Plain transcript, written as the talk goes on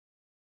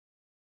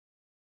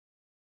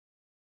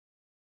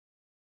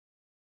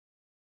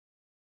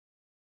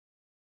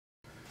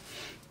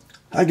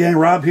Hi gang,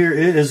 Rob here.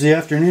 It is the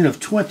afternoon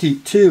of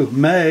 22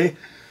 May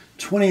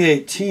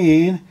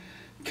 2018.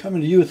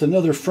 Coming to you with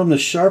another From the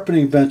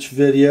Sharpening Bench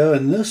video.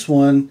 And this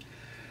one,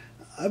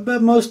 I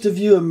bet most of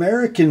you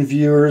American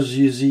viewers,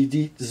 you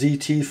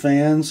ZT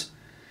fans,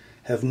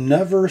 have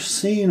never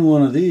seen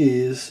one of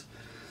these,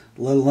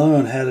 let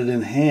alone had it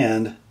in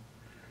hand.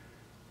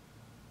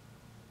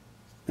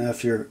 Now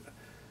if you're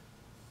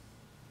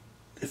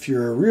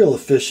a real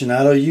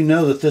aficionado, you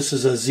know that this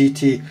is a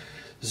ZT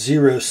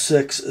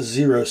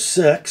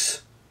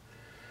 0606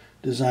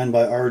 designed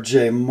by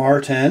R.J.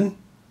 Martin.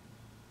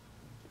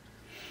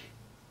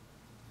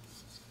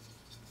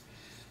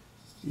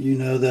 You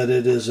know that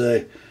it is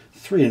a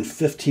 3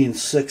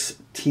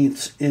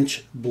 15/16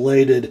 inch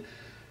bladed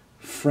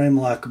frame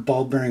lock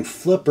ball bearing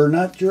flipper.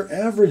 Not your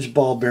average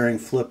ball bearing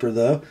flipper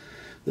though.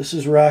 This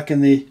is rocking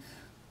the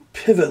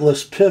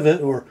pivotless pivot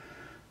or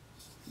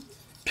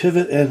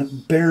pivot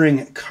and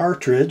bearing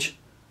cartridge.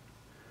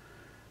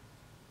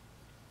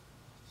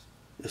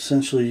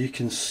 Essentially, you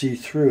can see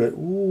through it.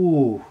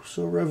 Ooh,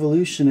 so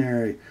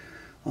revolutionary.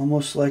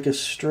 Almost like a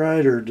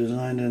Strider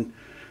designed in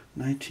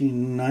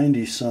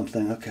 1990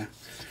 something. Okay,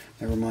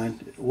 never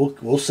mind.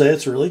 We'll say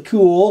it's really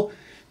cool,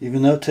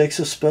 even though it takes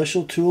a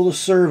special tool to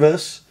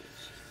service.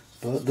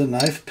 But the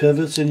knife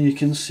pivots and you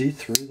can see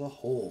through the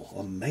hole.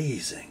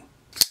 Amazing.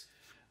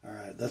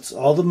 Alright, that's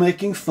all the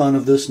making fun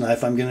of this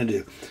knife I'm going to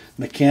do.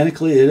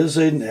 Mechanically, it is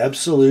an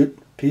absolute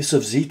piece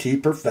of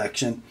ZT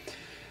perfection.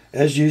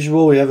 As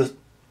usual, we have a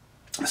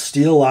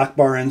steel lock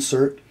bar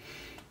insert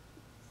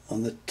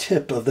on the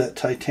tip of that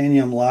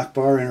titanium lock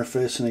bar,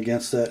 interfacing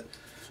against that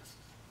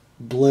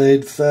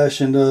blade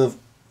fashioned of,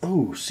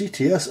 oh,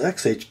 CTS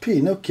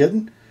XHP, no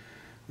kidding.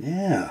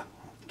 Yeah,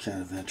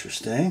 kind of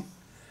interesting.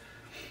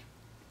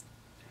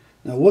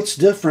 Now what's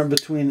different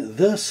between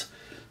this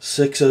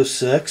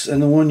 606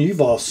 and the one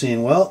you've all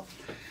seen? Well,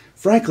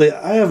 frankly,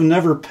 I have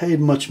never paid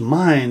much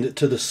mind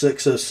to the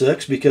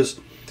 606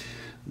 because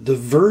the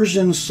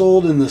version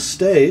sold in the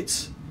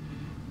States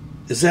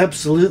is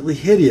absolutely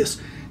hideous.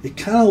 It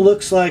kind of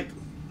looks like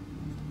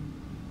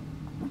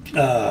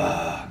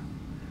a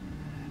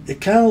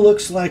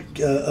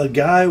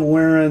guy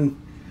wearing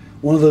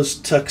one of those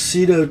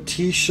tuxedo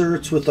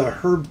t-shirts with a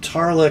Herb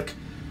Tarlick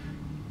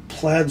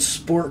plaid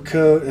sport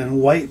coat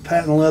and white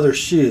patent leather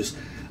shoes.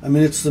 I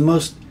mean, it's the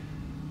most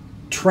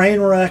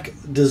train wreck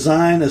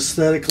design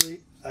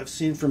aesthetically I've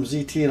seen from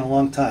ZT in a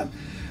long time.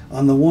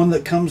 On the one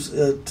that comes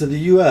to the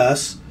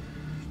US,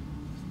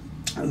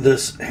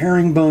 this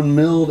herringbone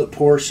milled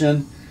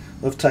portion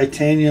of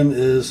titanium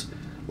is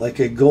like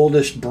a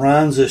goldish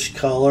bronzish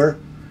color.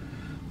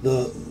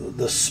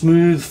 The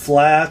smooth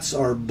flats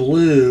are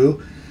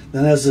blue.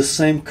 Then has this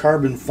same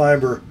carbon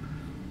fiber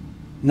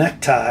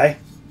necktie.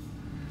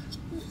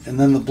 And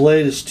then the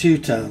blade is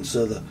two-tone.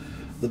 So the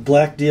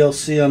black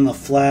DLC on the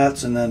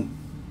flats and then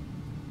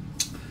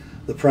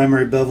the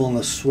primary bevel and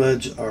the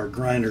swedge are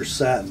grinder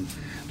satin.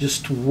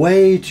 Just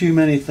way too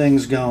many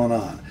things going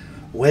on.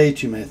 Way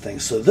too many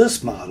things. So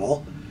this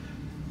model,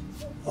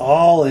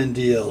 all in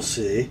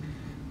DLC,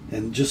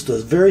 and just a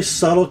very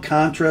subtle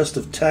contrast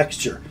of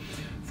texture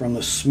from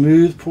the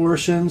smooth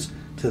portions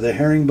to the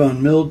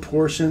herringbone milled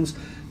portions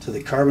to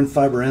the carbon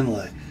fiber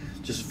inlay.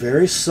 Just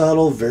very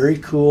subtle, very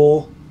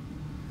cool,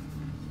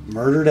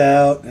 murdered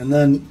out. And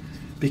then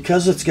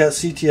because it's got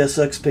CTS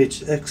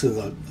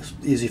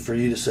easy for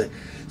you to say,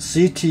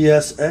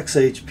 CTS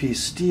XHP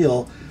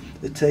steel,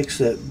 it takes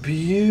that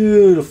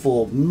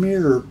beautiful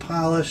mirror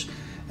polish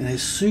and a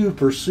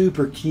super,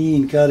 super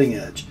keen cutting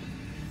edge.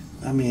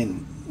 I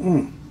mean,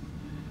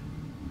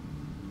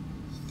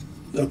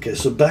 Okay,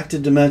 so back to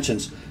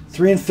dimensions.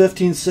 3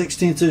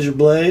 15/16 is your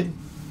blade.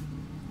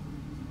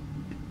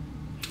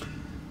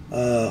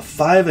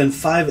 5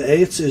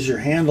 5/8 is your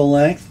handle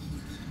length.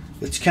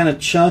 It's kind of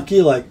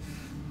chunky, like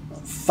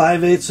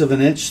 5/8 of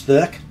an inch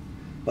thick,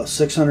 about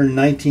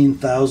 619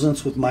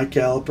 thousandths with my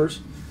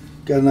calipers.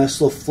 Got a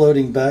nice little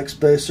floating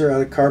backspacer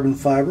out of carbon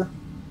fiber.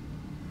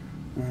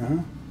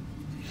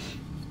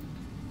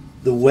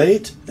 The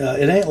weight,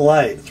 it ain't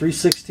light.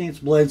 3/16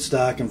 blade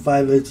stock and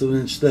 5/8 of an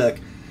inch thick.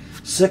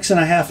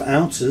 6.5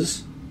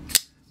 ounces.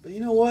 But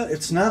you know what?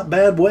 It's not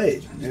bad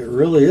weight. It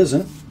really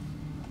isn't.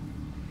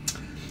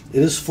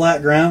 It is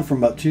flat ground from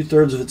about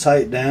 2/3 of its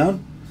height down,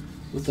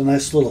 with a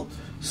nice little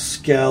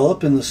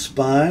scallop in the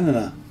spine and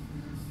a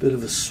bit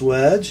of a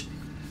swedge.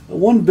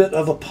 One bit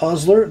of a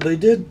puzzler. They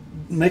did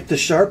make the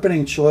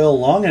sharpening choil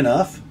long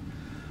enough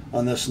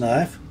on this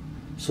knife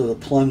so the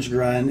plunge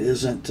grind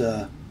isn't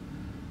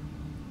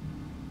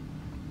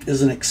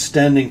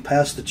extending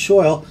past the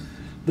choil,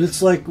 but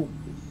it's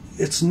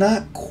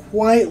not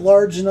quite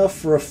large enough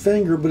for a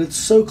finger, but it's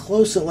so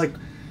close it like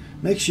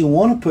makes you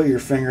want to put your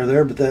finger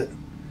there, but the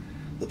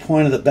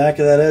point of the back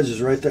of that edge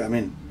is right there. I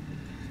mean,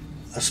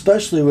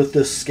 especially with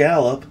this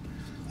scallop,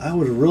 I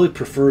would have really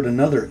preferred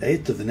another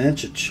 1/8 of an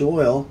inch of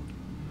choil.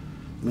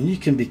 I mean, you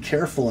can be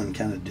careful and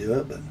kind of do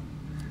it, but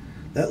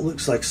that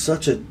looks like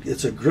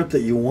it's a grip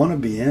that you want to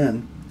be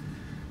in.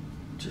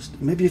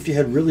 Just maybe if you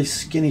had really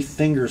skinny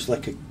fingers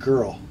like a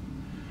girl,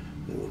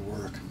 it would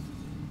work.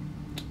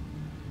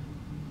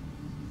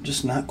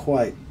 just not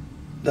quite.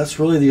 That's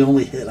really the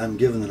only hit I'm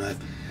giving the knife,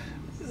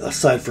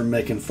 aside from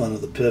making fun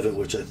of the pivot,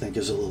 which I think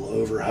is a little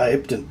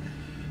overhyped and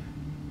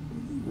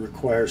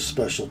requires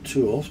special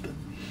tools. But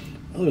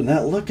other than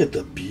that, look at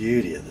the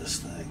beauty of this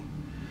thing.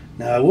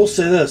 Now I will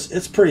say this,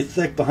 it's pretty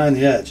thick behind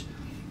the edge,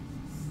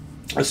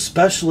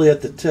 especially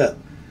at the tip.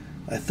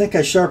 I think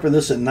I sharpened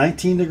this at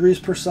 19 degrees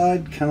per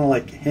side, kind of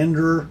like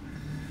hinderer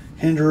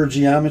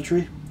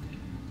geometry.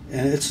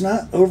 And it's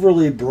not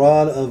overly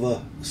broad of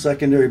a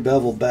secondary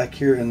bevel back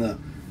here in the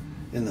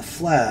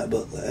flat,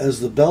 but as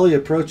the belly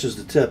approaches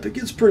the tip, it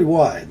gets pretty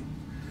wide.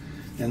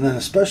 And then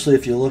especially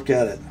if you look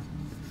at it,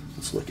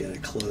 let's look at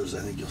it close,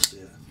 I think you'll see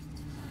it.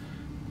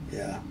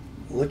 Yeah,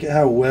 look at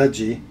how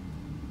wedgy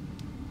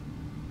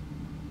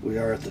we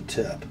are at the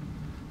tip.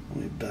 Let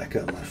me back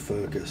up my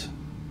focus.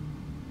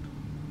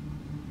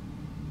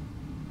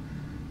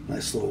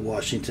 Nice little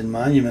Washington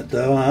Monument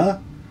though, huh?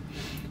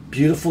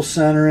 Beautiful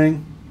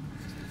centering.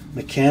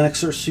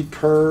 Mechanics are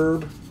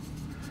superb.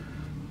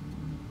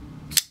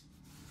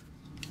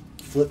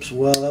 Flips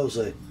well. That was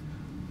a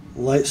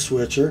light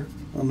switcher.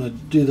 I'm going to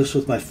do this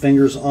with my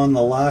fingers on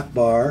the lock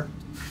bar.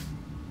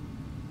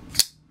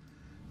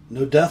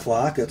 No death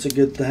lock. That's a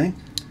good thing.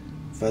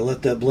 If I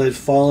let that blade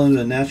fall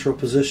into a natural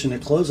position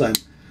at close, I'm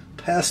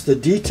past the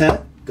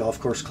detent. Golf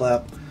course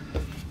clap.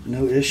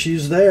 No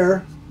issues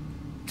there.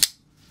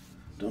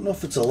 Don't know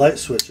if it's a light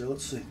switcher.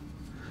 Let's see.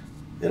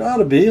 It ought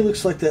to be. It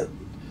looks like that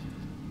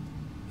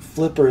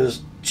flipper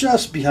is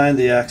just behind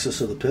the axis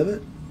of the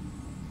pivot.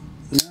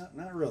 No,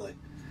 not really.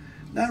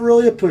 Not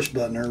really a push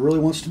buttoner. It really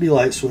wants to be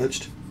light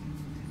switched.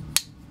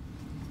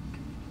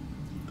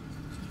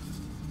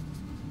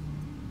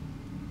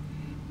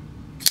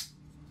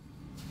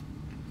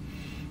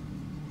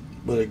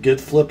 But a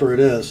good flipper it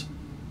is.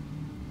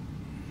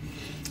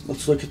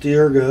 Let's look at the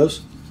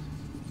ergos.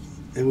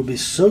 It would be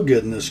so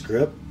good in this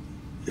grip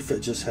if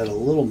it just had a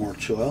little more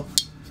choil.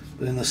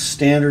 But in the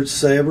standard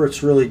saber,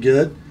 it's really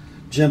good.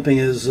 Jimping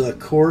is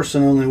coarse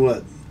and only,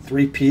 what,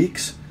 3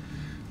 peaks?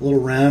 A little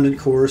rounded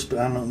coarse, but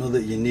I don't know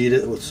that you need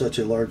it with such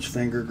a large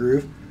finger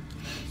groove.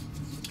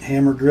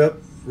 Hammer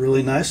grip,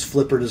 really nice.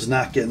 Flipper does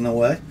not get in the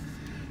way.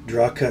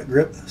 Draw cut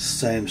grip,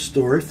 same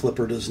story.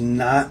 Flipper does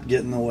not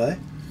get in the way.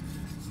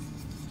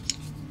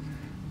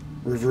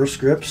 Reverse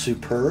grip,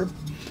 superb.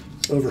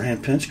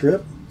 Overhand pinch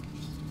grip.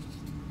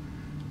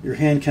 Your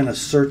hand kind of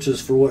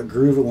searches for what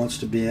groove it wants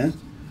to be in,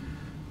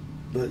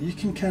 but you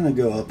can kind of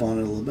go up on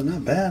it a little bit.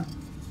 Not bad.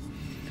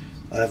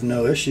 I have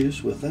no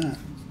issues with that.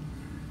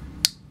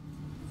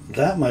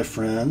 That, my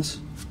friends,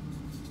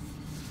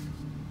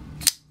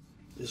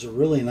 is a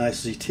really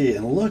nice ZT.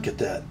 And look at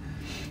that.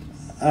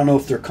 I don't know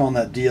if they're calling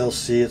that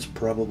DLC. It's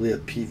probably a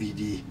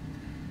PVD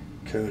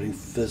coating,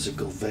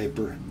 physical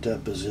vapor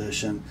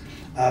deposition.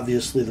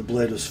 Obviously, the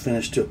blade was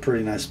finished to a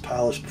pretty nice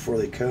polish before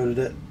they coated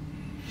it.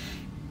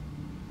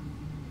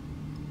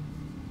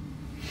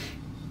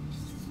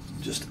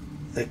 Just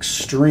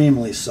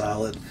extremely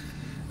solid.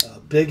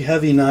 Big,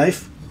 heavy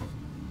knife.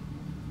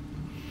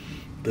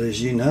 But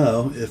as you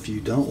know, if you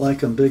don't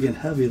like them big and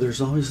heavy,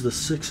 there's always the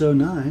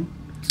 609,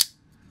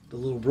 the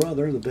little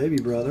brother, the baby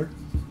brother.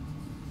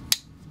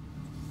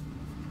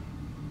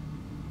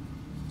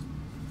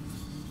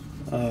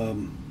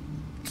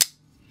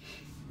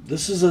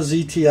 This is a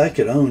ZT I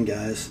could own,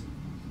 guys.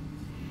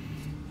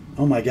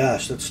 Oh my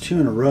gosh, that's 2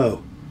 in a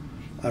row.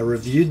 I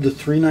reviewed the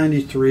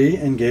 393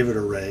 and gave it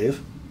a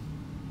rave.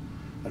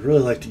 I'd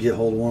really like to get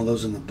hold of one of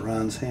those in the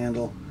bronze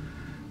handle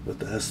with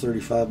the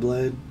S35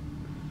 blade.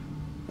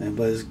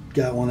 Anybody's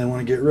got one they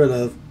want to get rid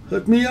of,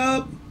 hook me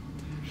up.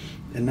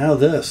 And now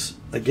this.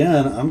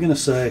 Again, I'm going to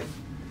say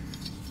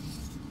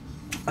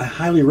I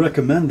highly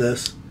recommend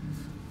this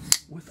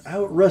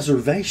without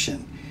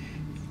reservation.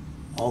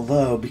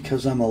 Although,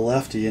 because I'm a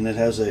lefty and it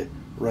has a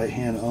right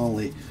hand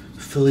only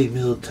fully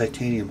milled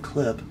titanium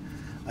clip,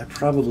 I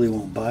probably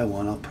won't buy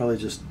one. I'll probably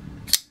just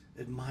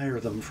admire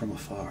them from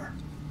afar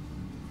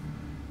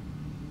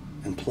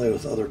and play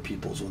with other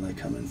people's when they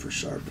come in for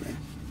sharpening.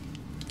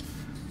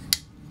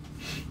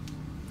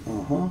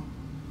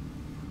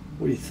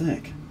 What do you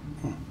think?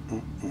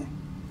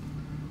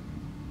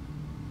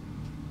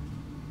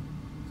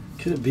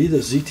 Could it be the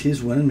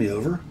ZT's winning me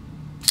over?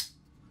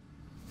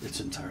 It's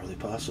entirely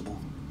possible.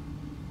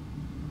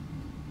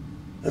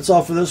 That's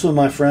all for this one,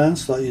 my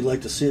friends. Thought you'd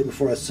like to see it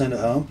before I send it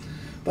home.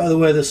 By the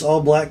way, this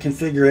all black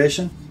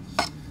configuration,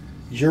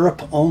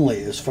 Europe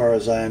only as far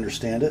as I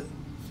understand it.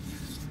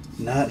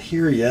 Not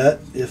here yet,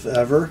 if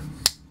ever.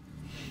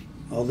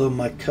 Although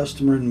my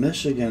customer in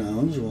Michigan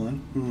owns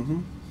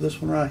one.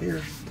 This one right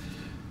here.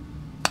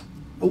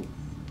 Oh,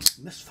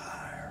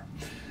 misfire.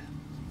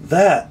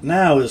 That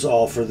now is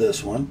all for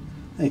this one.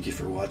 Thank you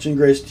for watching.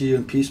 Grace to you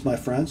and peace, my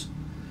friends.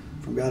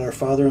 From God our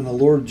Father and the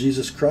Lord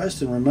Jesus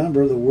Christ. And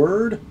remember the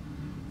word,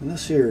 and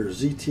this here,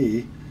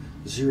 ZT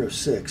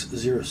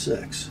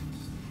 0606,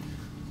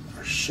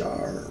 are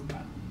sharp.